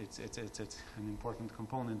it's an important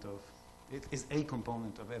component of, it is a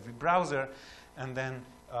component of every browser, and then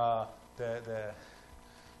the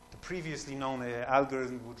previously known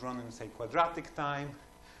algorithm would run in, say, quadratic time,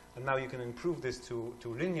 and now you can improve this to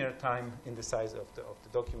linear time in the size of the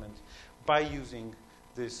document by using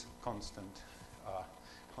this constant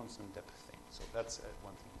depth thing. So that's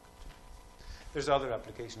one thing you could do. There's other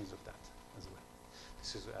applications of that as well.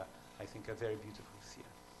 This is, I think, a very beautiful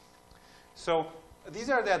theorem. So these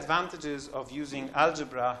are the advantages of using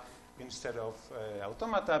algebra instead of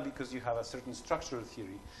automata, because you have a certain structural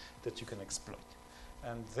theory that you can exploit.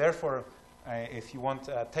 And therefore, if you want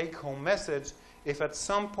a take-home message, if at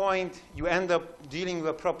some point you end up dealing with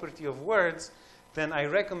a property of words, then I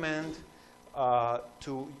recommend that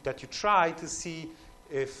you try to see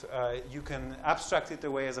if you can abstract it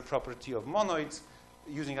away as a property of monoids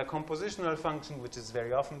using a compositional function, which is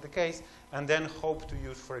very often the case, and then hope to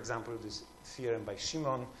use, for example, this theorem by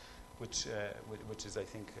Szymon, which is, I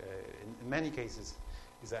think, in many cases,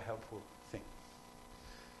 is a helpful thing.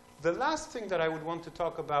 The last thing that I would want to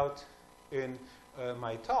talk about in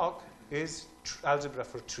my talk is algebra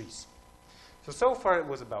for trees. So far it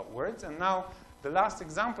was about words, and now the last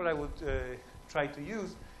example I would try to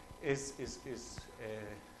use is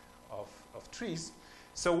of trees.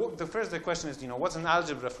 So the question is, what's an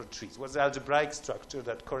algebra for trees? What's the algebraic structure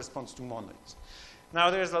that corresponds to monoids? Now,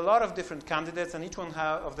 there's a lot of different candidates, and each one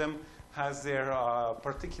of them has their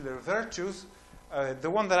particular virtues. The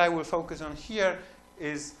one that I will focus on here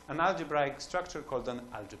is an algebraic structure called an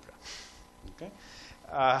algebra, okay?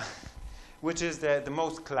 Which is the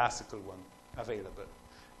most classical one available.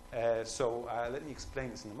 Let me explain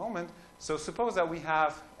this in a moment. So suppose that we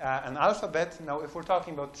have an alphabet. Now, if we're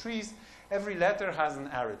talking about trees, every letter has an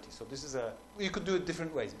arity. So this is you could do it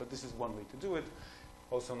different ways, but this is one way to do it,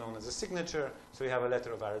 also known as a signature. So you have a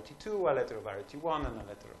letter of arity 2, a letter of arity 1, and a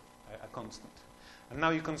letter of a constant. And now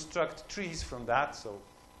you construct trees from that. So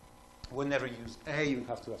whenever you use A, you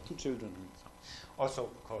have to have 2 children, and so on. Also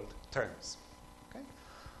called terms. Okay?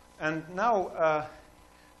 And now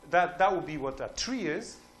that would be what a tree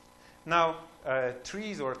is. Now,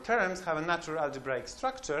 trees or terms have a natural algebraic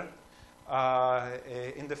structure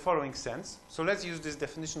in the following sense. So let's use this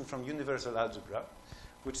definition from universal algebra,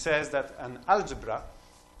 which says that an algebra,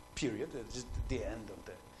 period, just the end of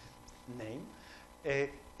the name,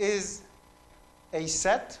 is a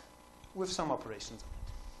set with some operations on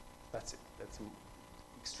it. That's it. That's an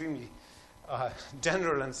extremely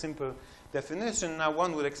general and simple definition. Now,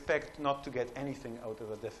 one would expect not to get anything out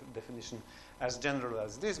of a definition as general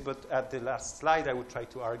as this, but at the last slide, I would try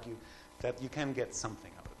to argue that you can get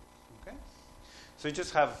something out of it. Okay? So you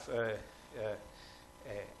just have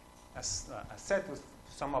a set with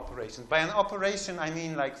some operations. By an operation, I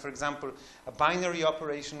mean, like, for example, a binary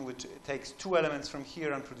operation which takes 2 elements from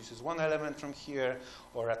here and produces 1 element from here,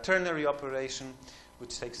 or a ternary operation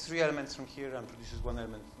which takes 3 elements from here and produces 1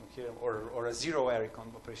 element from here, or a zero-array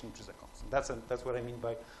operation, which is a constant. That's what I mean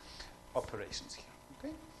by operations here.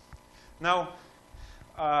 Okay? Now,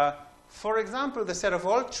 for example, the set of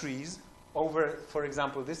all trees over, for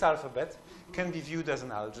example, this alphabet can be viewed as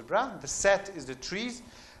an algebra. The set is the trees,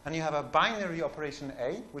 and you have a binary operation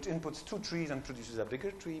A, which inputs 2 trees and produces a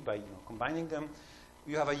bigger tree by combining them.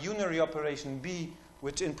 You have a unary operation B,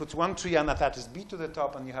 which inputs 1 tree and attaches B to the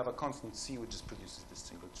top, and you have a constant C, which just produces this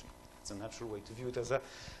single tree. It's a natural way to view it as an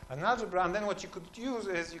algebra. And then what you could use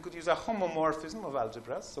is you could use a homomorphism of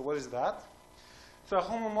algebras. So what is that? So a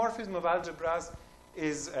homomorphism of algebras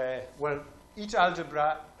is, well, each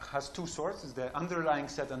algebra has 2 sources, the underlying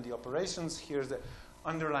set and the operations. Here's the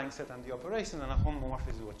underlying set and the operation, and a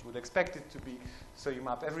homomorphism is what you would expect it to be. So you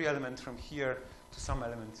map every element from here to some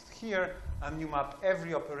element here, and you map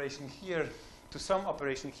every operation here to some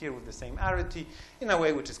operation here with the same arity in a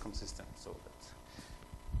way which is consistent. So that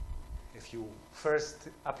if you first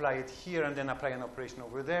apply it here and then apply an operation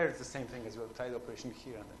over there, it's the same thing as you apply the operation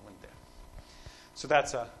here and then went there. So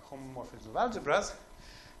that's a homomorphism of algebras.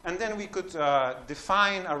 And then we could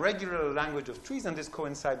define a regular language of trees, and this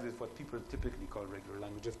coincides with what people typically call regular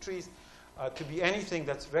language of trees, to be anything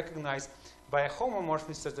that's recognized by a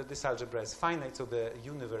homomorphism such that this algebra is finite, so the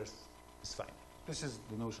universe is finite. This is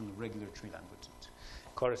the notion of regular tree language, which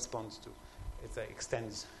corresponds to, it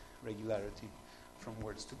extends regularity from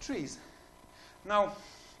words to trees. Now,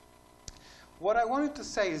 what I wanted to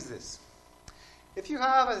say is this. If you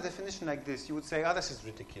have a definition like this, you would say, oh, this is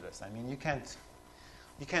ridiculous. I mean, you can't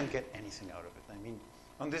get anything out of it. I mean,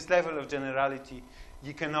 on this level of generality,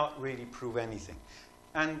 you cannot really prove anything.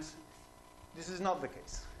 And this is not the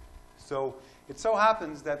case. So it so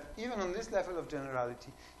happens that even on this level of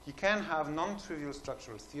generality, you can have non-trivial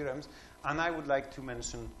structural theorems, and I would like to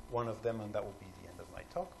mention one of them, and that will be the end of my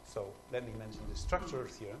talk. So let me mention the structural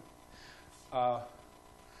theorem,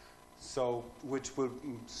 which will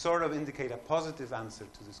sort of indicate a positive answer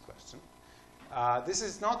to this question. This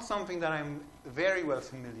is not something that I'm very well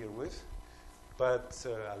familiar with, but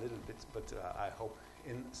a little bit, but I hope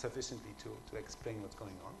sufficiently to explain what's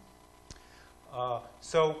going on.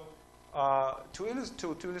 To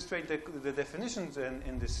illustrate the definitions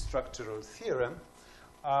in this structural theorem,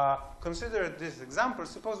 consider this example.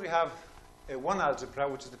 Suppose we have one algebra,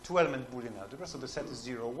 which is the two-element Boolean algebra. So the set is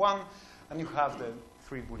 0, 1, and you have the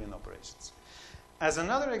 3 Boolean operations. As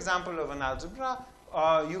another example of an algebra,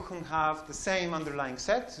 you can have the same underlying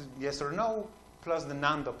set, yes or no, plus the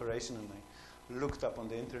NAND operation. And I looked up on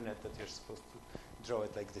the internet that you're supposed to draw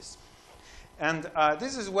it like this. And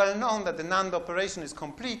this is well known that the NAND operation is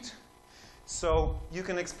complete. So you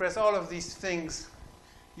can express all of these things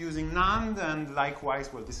using NAND, and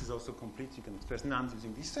likewise, well, this is also complete. You can express NAND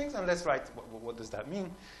using these things, and let's write what does that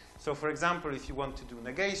mean. So for example, if you want to do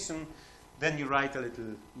negation, then you write a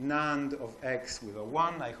little NAND of x with a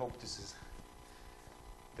 1. I hope this is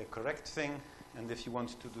the correct thing. And if you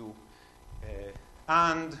want to do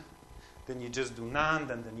AND, then you just do NAND,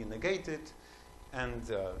 and then you negate it. And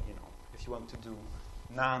if you want to do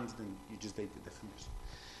NAND, then you just take the definition.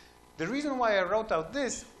 The reason why I wrote out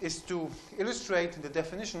this is to illustrate the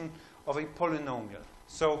definition of a polynomial.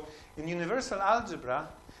 So in universal algebra,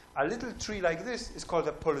 a little tree like this is called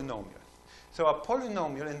a polynomial. So a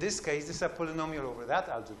polynomial, in this case, this is a polynomial over that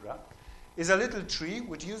algebra, is a little tree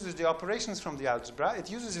which uses the operations from the algebra. It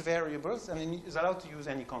uses variables, and it is allowed to use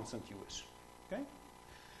any constant you wish. Okay?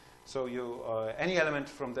 So any element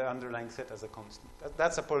from the underlying set as a constant.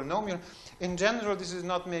 That's a polynomial. In general, this is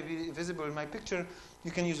not maybe visible in my picture.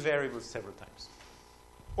 You can use variables several times.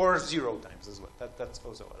 Or 0 times as well. That's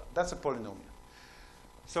also allowed. That's a polynomial.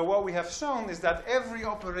 So what we have shown is that every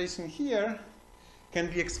operation here can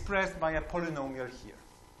be expressed by a polynomial here.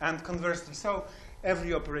 And conversely, so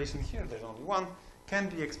every operation here, there's only one, can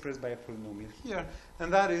be expressed by a polynomial here.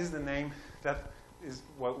 And that is the name, that is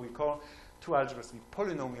what we call two algebras to be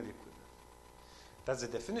polynomial equivalent. That's the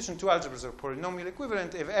definition. Two algebras are polynomial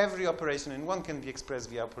equivalent if every operation in one can be expressed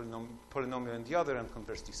via a polynomial in the other, and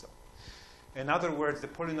conversely so. In other words, the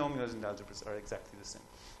polynomials in the algebras are exactly the same.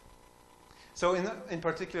 So in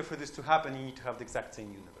particular, for this to happen, you need to have the exact same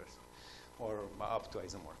universe, or up to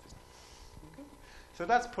isomorphism. Okay? So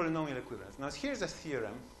that's polynomial equivalence. Now here's a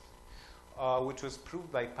theorem which was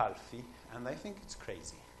proved by Palfi, and I think it's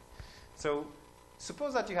crazy. So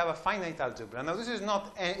suppose that you have a finite algebra. Now this is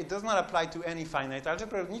not, it does not apply to any finite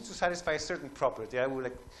algebra. It needs to satisfy a certain property. I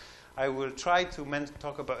will try to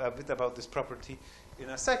talk a bit about this property in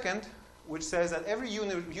a second, which says that every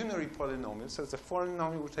unary polynomial, so it's a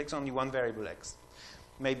polynomial which takes only one variable x,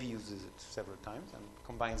 maybe uses it several times and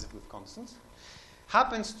combines it with constants,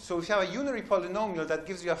 happens, so if you have a unary polynomial, that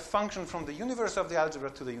gives you a function from the universe of the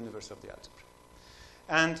algebra to the universe of the algebra.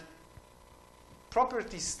 And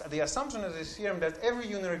properties, the assumption of this theorem that every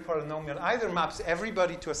unary polynomial either maps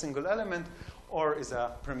everybody to a single element or is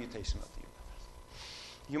a permutation of the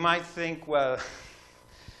universe. You might think, well,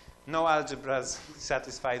 no algebras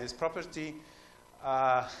satisfy this property.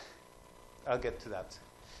 I'll get to that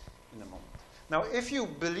in a moment. Now, if you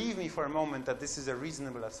believe me for a moment that this is a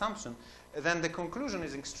reasonable assumption, then the conclusion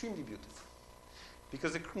is extremely beautiful.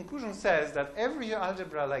 Because the conclusion says that every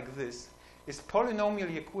algebra like this is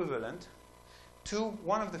polynomially equivalent to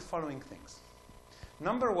one of the following things.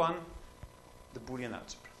 Number one, the Boolean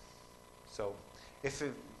algebra. So,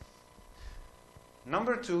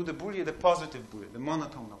 number two, the positive Boolean, the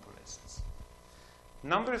monotone operations.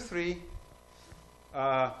 Number three,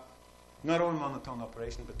 not all monotone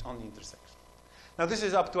operations, but only intersection. Now this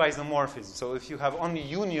is up to isomorphism. So if you have only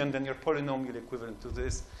union, then you're polynomially equivalent to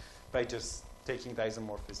this by just taking the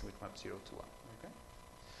isomorphism which maps 0 to 1. Okay?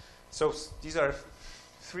 So these are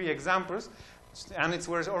 3 examples, and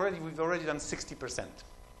we've already done 60%.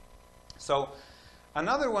 So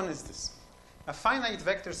another one is this. A finite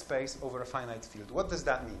vector space over a finite field. What does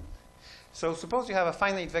that mean? So suppose you have a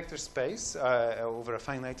finite vector space over a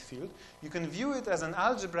finite field. You can view it as an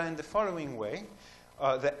algebra in the following way.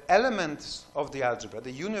 the elements of the algebra,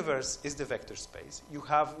 the universe is the vector space. You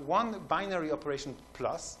have one binary operation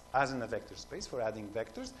plus, as in a vector space, for adding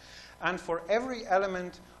vectors. And for every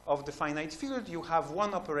element of the finite field, you have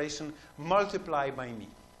one operation multiply by me.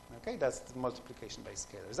 Okay, that's the multiplication by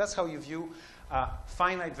scalars. That's how you view a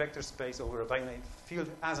finite vector space over a finite field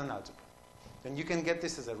as an algebra. Then you can get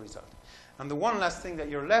this as a result. And the one last thing that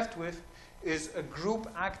you're left with is a group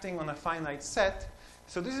acting on a finite set.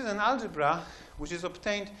 So this is an algebra which is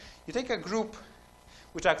obtained. You take a group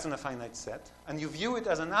which acts on a finite set, and you view it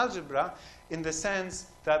as an algebra in the sense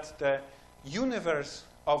that the universe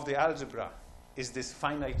of the algebra is this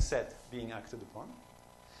finite set being acted upon.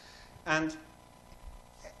 And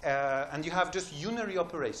you have just unary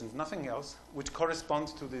operations, nothing else, which correspond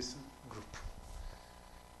to this group.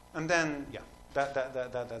 And then, yeah, that's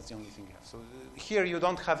the only thing you have. So here you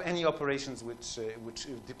don't have any operations which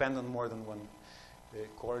depend on more than one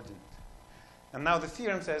coordinate. And now the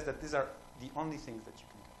theorem says that these are the only things that you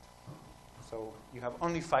can get. So you have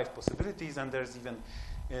only 5 possibilities, and there's even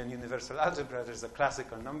in universal algebra, there's a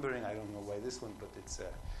classical numbering. I don't know why this one, but it's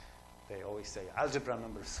they always say algebra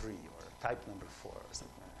number 3 or type number 4 or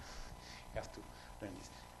something. You have to learn this.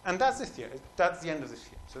 And that's the theorem. That's the end of the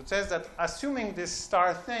theorem. So it says that assuming this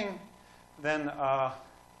star thing, then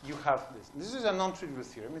you have this. This is a non-trivial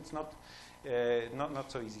theorem. It's not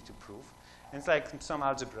so easy to prove. And it's like some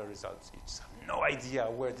algebra results. You just have no idea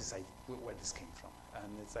where this came from.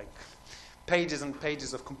 And it's like pages and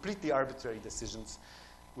pages of completely arbitrary decisions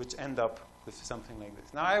which end up with something like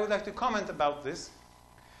this. Now, I would like to comment about this.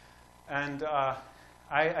 And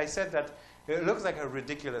I said that it looks like a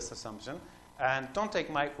ridiculous assumption. And don't take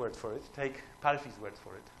my word for it. Take Palfi's word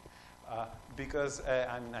for it. Because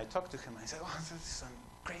I talked to him. I said, oh, this is some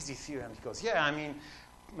crazy theorem. He goes, yeah, I mean,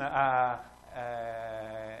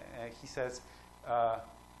 he says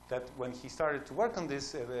that when he started to work on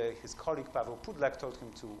this, his colleague Pavel Pudlak told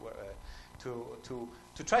him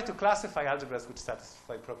to try to classify algebras which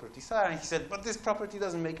satisfy property star. And he said, but this property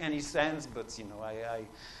doesn't make any sense. But you know, I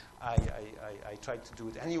tried to do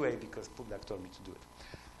it anyway because Pudlak told me to do it.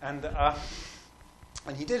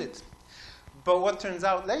 And he did it. But what turns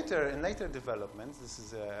out later, in later developments, this is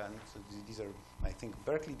so these are, I think,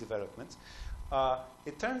 Berkeley developments,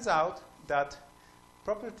 it turns out that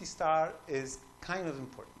property star is kind of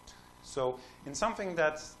important. So in something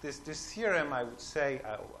that this theorem, I would say,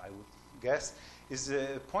 I would guess, is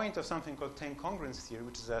a point of something called Tain congruence theory,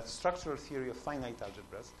 which is a structural theory of finite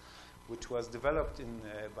algebras, which was developed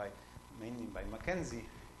mainly by Mackenzie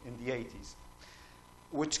in the 80s,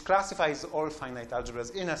 which classifies all finite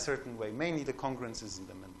algebras in a certain way, mainly the congruences in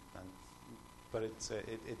them. But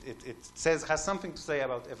it has something to say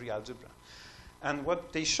about every algebra. And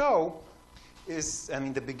what they show is, I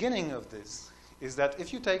mean, the beginning of this is that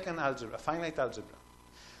if you take an algebra, a finite algebra,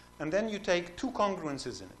 and then you take 2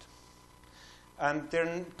 congruences in it, and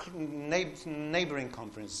they're neighboring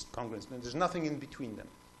congruence, there's nothing in between them.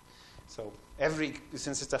 So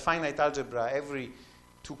since it's a finite algebra, every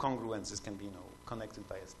 2 congruences can be connected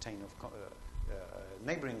by a chain of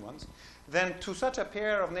neighboring ones. Then to such a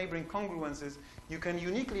pair of neighboring congruences, you can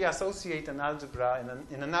uniquely associate an algebra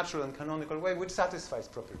in a natural and canonical way which satisfies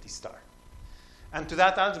property star. And to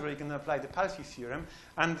that algebra, you can apply the Palfi theorem,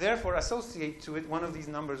 and therefore associate to it one of these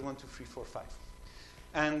numbers 1, 2, 3, 4, 5.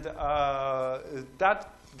 And that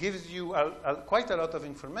gives you quite a lot of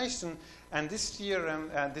information. And this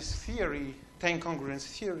theorem, this theory, Tain congruence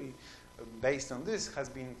theory, based on this, has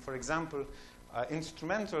been, for example,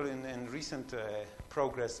 instrumental in recent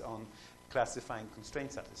progress on classifying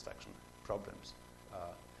constraint satisfaction problems.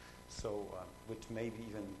 Which maybe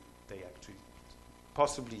even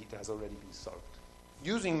possibly it has already been solved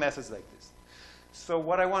using methods like this. So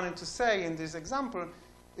what I wanted to say in this example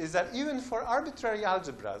is that even for arbitrary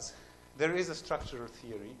algebras, there is a structural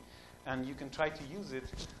theory, and you can try to use it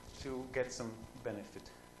to get some benefit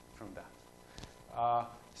from that.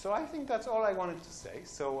 So I think that's all I wanted to say.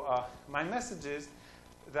 So my message is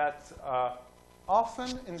that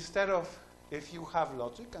often, instead of, if you have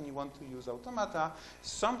logic and you want to use automata,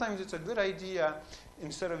 sometimes it's a good idea,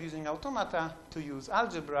 instead of using automata, to use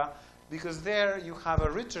algebra, because there you have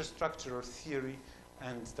a richer structural theory,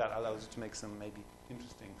 and that allows you to make some maybe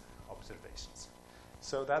interesting observations.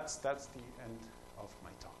 So that's the end of my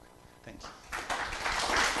talk. Thank you.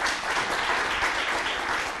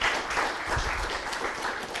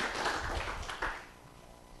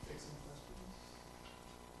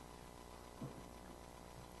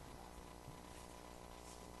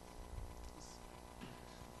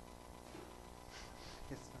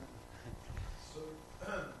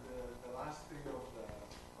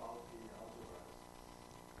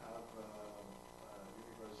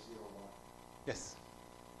 Yes.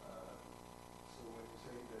 So when you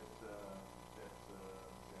say that they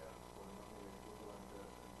are polynomial equivalent,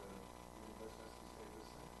 the universe has to stay the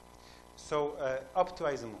same? So up to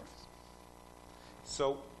isomorphism.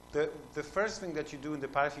 So the first thing that you do in the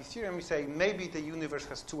parity theorem, you say maybe the universe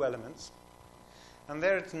has two elements. And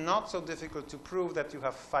there it's not so difficult to prove that you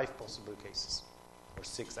have 5 possible cases. Or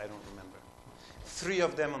 6, I don't remember. 3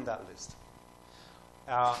 of them on that list.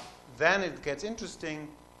 Then it gets interesting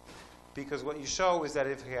because what you show is that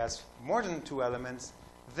if he has more than 2 elements,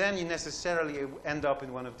 then you necessarily end up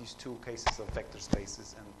in one of these 2 cases of vector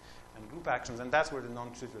spaces and group actions, and that's where the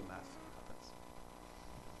non-trivial math happens.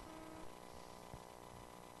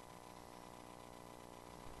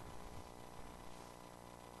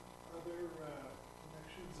 Are there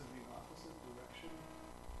connections in the opposite direction?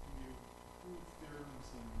 Can you prove theorems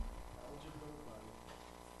in algebra by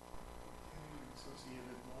any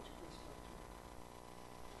associated logical structure?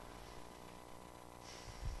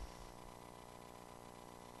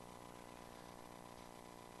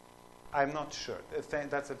 I'm not sure.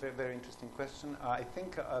 That's a very interesting question. I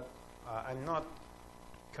think I'm not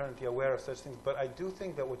currently aware of such things, but I do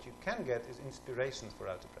think that what you can get is inspirations for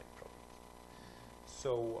algebraic problems.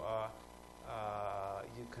 So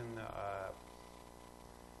you can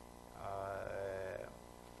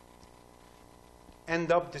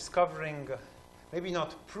end up discovering, maybe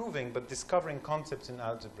not proving, but discovering concepts in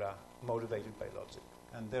algebra motivated by logic.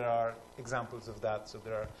 And there are examples of that. So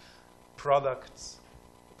there are product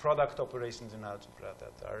operations in algebra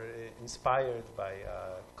that are inspired by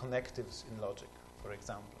connectives in logic, for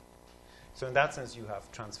example. So in that sense, you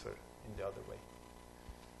have transfer in the other way.